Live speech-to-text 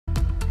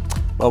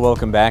Well,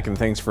 welcome back and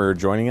thanks for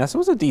joining us. It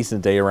was a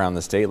decent day around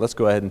the state. Let's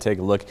go ahead and take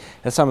a look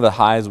at some of the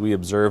highs we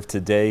observed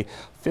today.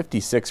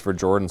 56 for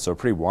Jordan, so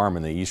pretty warm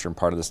in the eastern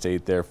part of the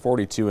state there.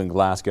 42 in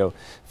Glasgow,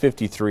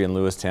 53 in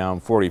Lewistown,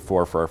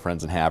 44 for our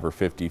friends in Havre,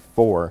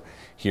 54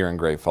 here in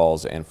Great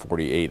Falls, and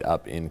 48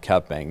 up in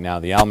Cutbank. Now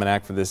the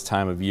almanac for this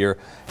time of year,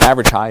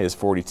 average high is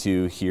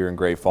 42 here in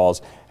Great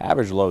Falls,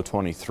 average low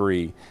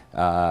 23,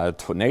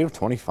 negative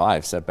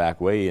 25 set back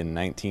way in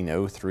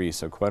 1903,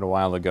 so quite a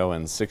while ago,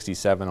 and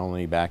 67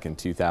 only back in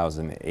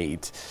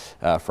 2008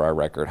 for our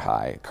record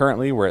high.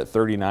 Currently we're at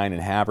 39 in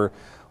Havre.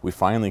 We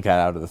finally got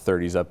out of the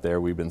 30s up there.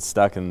 We've been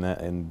stuck in the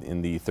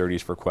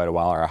 30s for quite a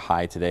while. Our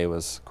high today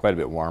was quite a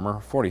bit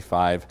warmer,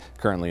 45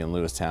 currently in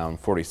Lewistown,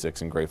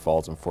 46 in Great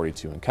Falls, and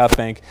 42 in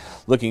Cutbank.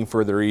 Looking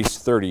further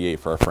east, 38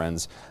 for our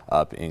friends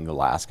up in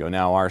Glasgow.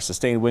 Now our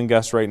sustained wind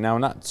gusts right now,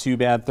 not too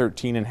bad,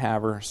 13 in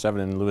Havre, 7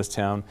 in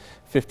Lewistown,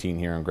 15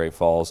 here in Great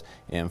Falls,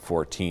 and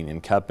 14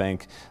 in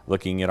Cutbank.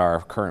 Looking at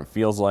our current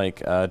feels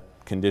like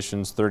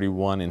conditions,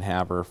 31 in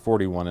Havre,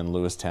 41 in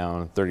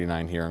Lewistown,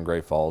 39 here in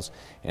Great Falls,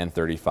 and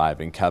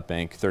 35 in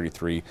Cutbank,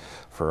 33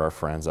 for our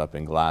friends up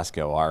in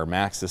Glasgow. Our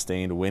max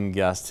sustained wind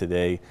gust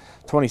today,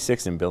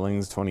 26 in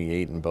Billings,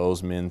 28 in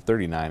Bozeman,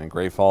 39 in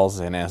Great Falls,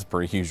 and as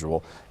per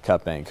usual,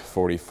 Cutbank,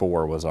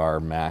 44 was our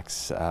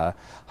max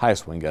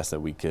highest wind gust that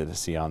we could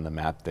see on the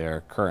map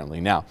there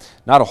currently. Now,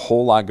 not a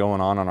whole lot going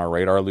on our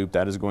radar loop.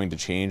 That is going to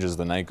change as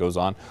the night goes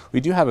on. We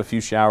do have a few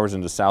showers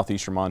into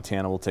southeastern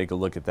Montana. We'll take a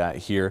look at that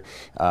here.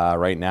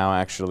 Right now,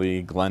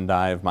 actually,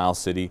 Glendive, Miles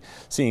City,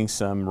 seeing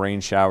some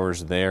rain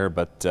showers there,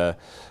 but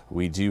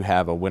we do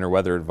have a winter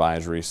weather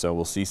advisory, so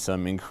we'll see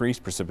some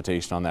increased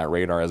precipitation on that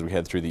radar as we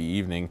head through the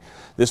evening.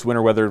 This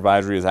winter weather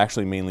advisory is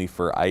actually mainly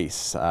for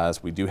ice,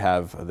 as we do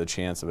have the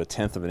chance of a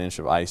 1/10 of an inch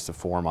of ice to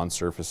form on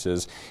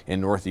surfaces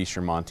in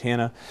northeastern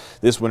Montana.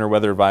 This winter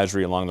weather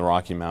advisory along the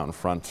Rocky Mountain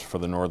front for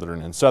the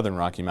northern and southern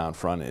Rocky Mountain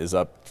front is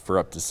up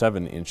to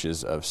 7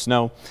 inches of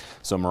snow.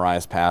 So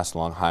Marias Pass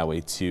along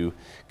Highway 2,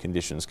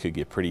 conditions could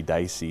get pretty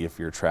dicey if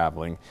you're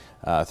traveling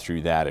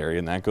through that area,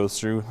 and that goes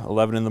through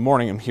 11 in the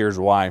morning, and here's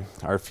why.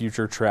 Our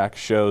future track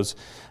shows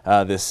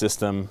this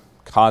system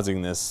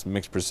causing this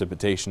mixed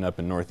precipitation up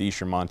in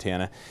northeastern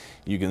Montana.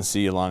 You can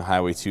see along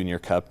Highway 2 near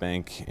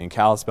Cutbank and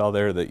Kalispell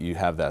there that you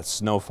have that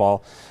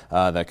snowfall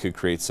that could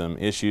create some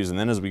issues. And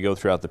then as we go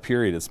throughout the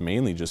period, it's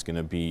mainly just going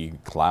to be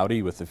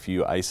cloudy with a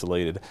few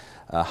isolated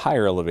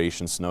higher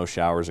elevation snow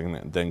showers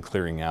and then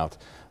clearing out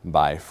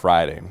by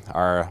Friday.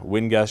 Our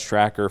wind gust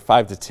tracker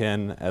 5 to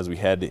 10 as we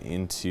head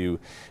into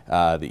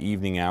the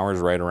evening hours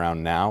right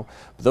around now.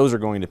 But those are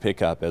going to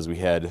pick up as we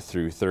head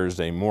through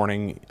Thursday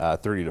morning,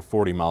 30 to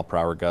 40 mile per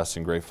hour gusts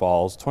in Great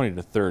Falls, 20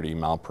 to 30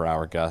 mile per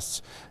hour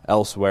gusts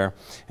elsewhere.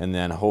 And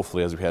then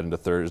hopefully as we head into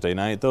Thursday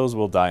night, those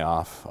will die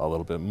off a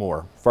little bit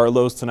more. For our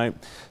lows tonight,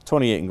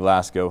 28 in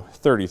Glasgow,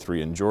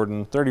 33 in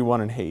Jordan, 31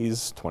 in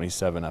Hayes,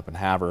 27 up in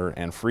Havre,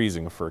 and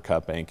freezing for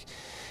Cutbank.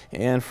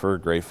 And for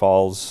Great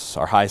Falls,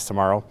 our highs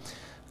tomorrow,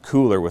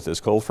 cooler with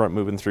this cold front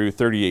moving through,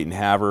 38 in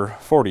Havre,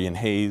 40 in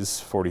Hayes,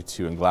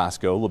 42 in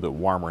Glasgow, a little bit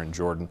warmer in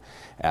Jordan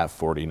at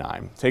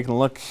 49. Taking a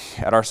look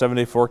at our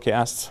 7-day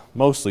forecast,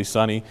 mostly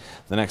sunny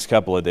the next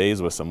couple of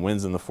days with some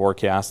winds in the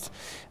forecast.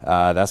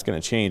 That's going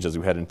to change as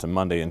we head into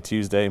Monday and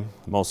Tuesday.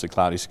 Mostly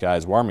cloudy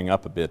skies, warming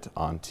up a bit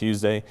on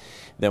Tuesday.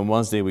 Then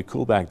Wednesday we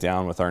cool back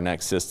down with our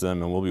next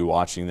system, and we'll be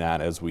watching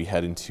that as we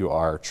head into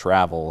our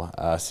travel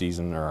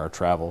season or our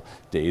travel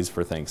days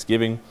for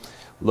Thanksgiving.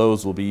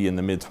 Lows will be in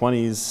the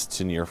mid-20s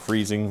to near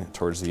freezing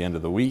towards the end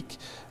of the week.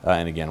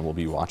 And again, we'll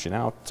be watching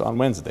out on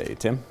Wednesday.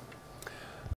 Tim?